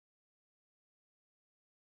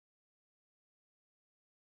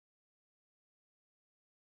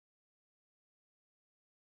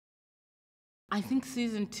I think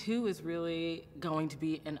season 2 is really going to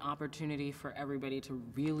be an opportunity for everybody to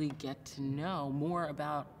really get to know more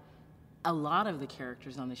about a lot of the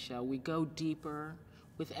characters on the show. We go deeper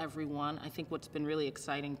with everyone. I think what's been really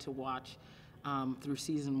exciting to watch through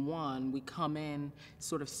season 1, we come in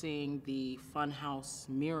sort of seeing the funhouse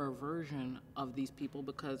mirror version of these people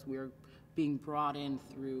because we're being brought in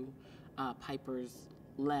through Piper's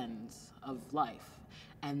lens of life.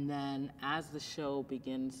 And then as the show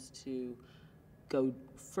begins to go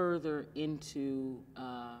further into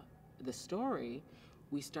the story,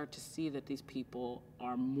 we start to see that these people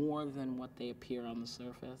are more than what they appear on the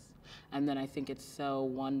surface. And then I think it's so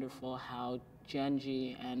wonderful how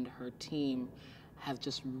Genji and her team have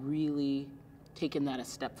just really taken that a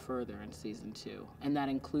step further in season 2. And that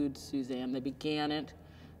includes Suzanne. They began it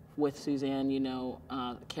with Suzanne, you know,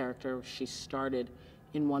 character. She started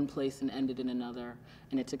in one place and ended in another.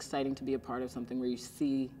 And it's exciting to be a part of something where you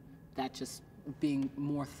see that just being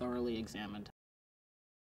more thoroughly examined.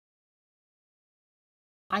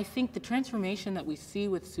 I think the transformation that we see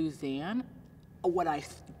with Suzanne, what I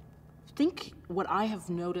have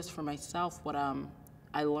noticed for myself, what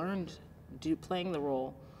I learned playing the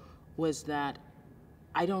role, was that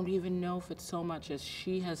I don't even know if it's so much as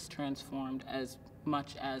she has transformed as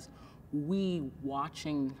much as we,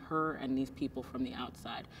 watching her and these people from the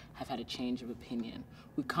outside, have had a change of opinion.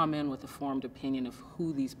 We come in with a formed opinion of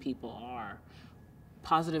who these people are,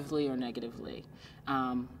 positively or negatively.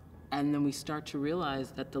 And then we start to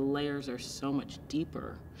realize that the layers are so much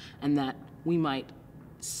deeper and that we might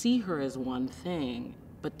see her as one thing,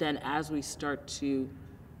 but then as we start to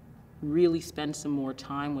really spend some more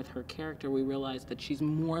time with her character, we realize that she's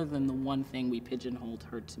more than the one thing we pigeonholed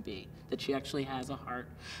her to be, that she actually has a heart,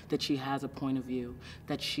 that she has a point of view,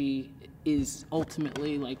 that she is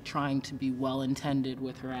ultimately like trying to be well-intended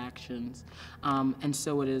with her actions. And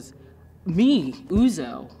so it is me,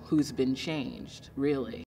 Uzo, who's been changed,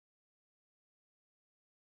 really.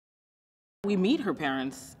 We meet her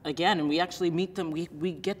parents again, and we actually meet them.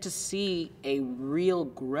 We get to see a real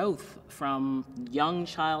growth from young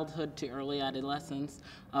childhood to early adolescence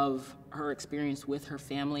of her experience with her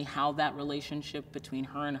family, how that relationship between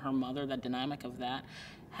her and her mother, the dynamic of that,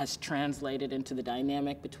 has translated into the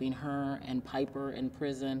dynamic between her and Piper in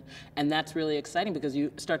prison. And that's really exciting because you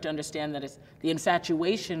start to understand that it's the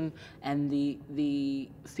infatuation and the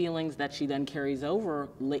feelings that she then carries over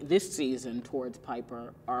this season towards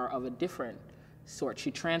Piper are of a different sort.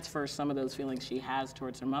 She transfers some of those feelings she has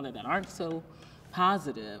towards her mother that aren't so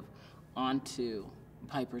positive onto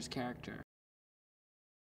Piper's character.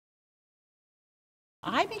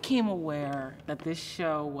 I became aware that this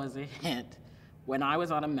show was a hit when I was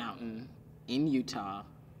on a mountain in Utah,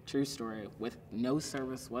 true story, with no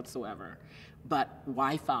service whatsoever, but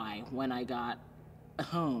Wi-Fi when I got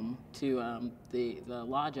home to the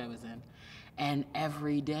lodge I was in. And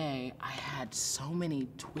every day I had so many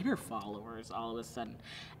Twitter followers all of a sudden.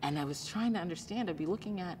 And I was trying to understand, I'd be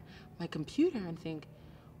looking at my computer and think,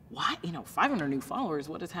 what, 500 new followers,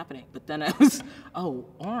 what is happening? But then I was, oh,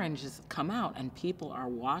 Orange has come out and people are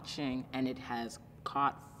watching and it has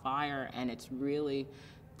caught fire and it's really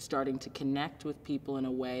starting to connect with people in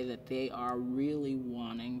a way that they are really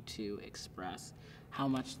wanting to express how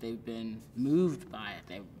much they've been moved by it.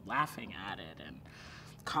 They're laughing at it and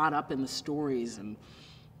caught up in the stories and,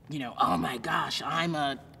 oh my gosh, I'm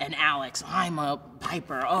an Alex, I'm a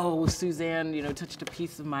Piper, oh, Suzanne, touched a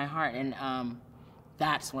piece of my heart. And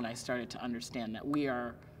that's when I started to understand that we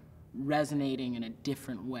are resonating in a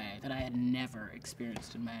different way that I had never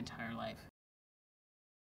experienced in my entire life.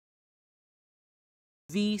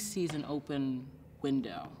 The season open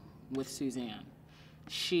window with Suzanne,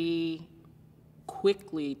 she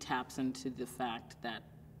quickly taps into the fact that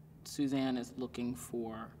Suzanne is looking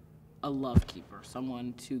for a love keeper,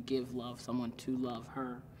 someone to give love, someone to love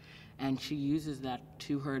her. And she uses that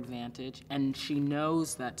to her advantage, and she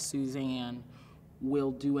knows that Suzanne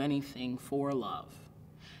will do anything for love.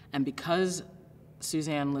 And because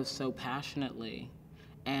Suzanne lives so passionately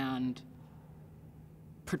and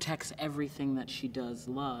protects everything that she does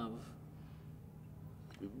love,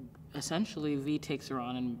 essentially V takes her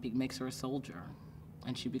on and makes her a soldier.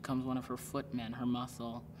 And she becomes one of her footmen, her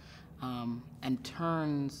muscle, and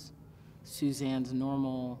turns Suzanne's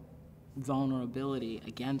normal vulnerability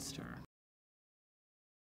against her.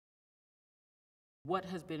 What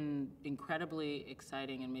has been incredibly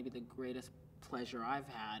exciting and maybe the greatest pleasure I've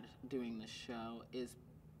had doing this show is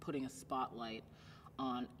putting a spotlight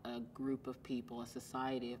on a group of people, a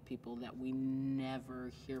society of people that we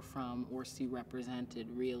never hear from or see represented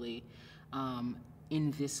really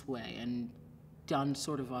in this way, and done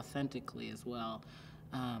sort of authentically as well.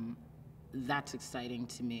 that's exciting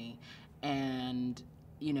to me. And,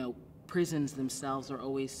 you know, prisons themselves are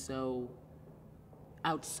always so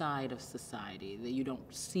outside of society, that you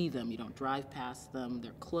don't see them, you don't drive past them,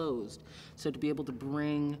 they're closed. So to be able to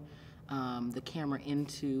bring the camera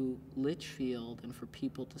into Litchfield and for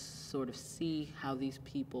people to sort of see how these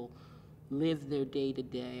people live their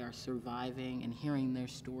day-to-day, are surviving, and hearing their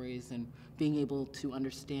stories and being able to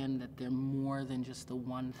understand that they're more than just the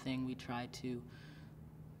one thing we try to,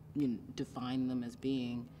 you know, define them as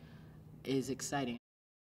being, is exciting.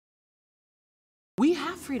 We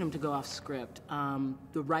have freedom to go off script.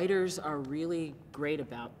 The writers are really great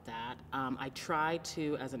about that. I try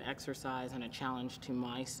to, as an exercise and a challenge to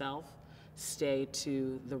myself, stay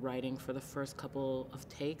to the writing for the first couple of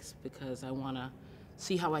takes, because I want to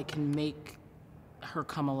see how I can make her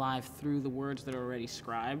come alive through the words that are already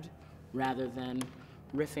scribed, rather than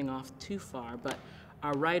riffing off too far. But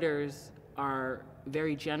our writers are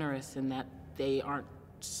very generous in that they aren't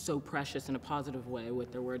so precious in a positive way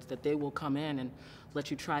with their words, that they will come in and let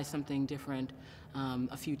you try something different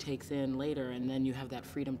a few takes in later, and then you have that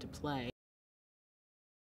freedom to play.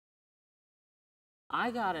 I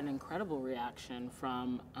got an incredible reaction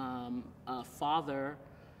from a father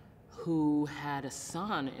who had a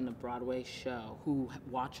son in a Broadway show who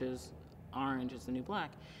watches Orange is the New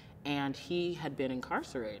Black, and he had been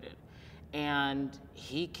incarcerated. And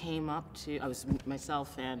he came up to, I was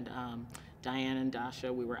myself and Diane and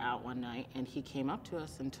Dasha, we were out one night, and he came up to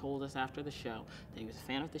us and told us after the show that he was a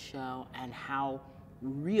fan of the show and how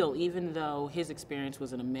real, even though his experience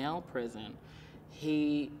was in a male prison,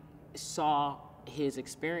 he saw his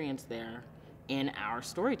experience there in our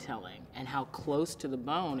storytelling and how close to the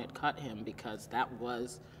bone it cut him, because that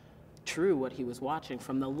was true what he was watching.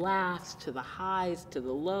 From the laughs to the highs to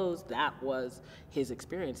the lows, that was his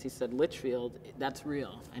experience. He said, Litchfield, that's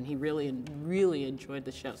real. And he really, really enjoyed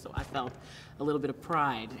the show. So I felt a little bit of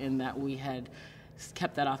pride in that we had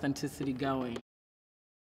kept that authenticity going.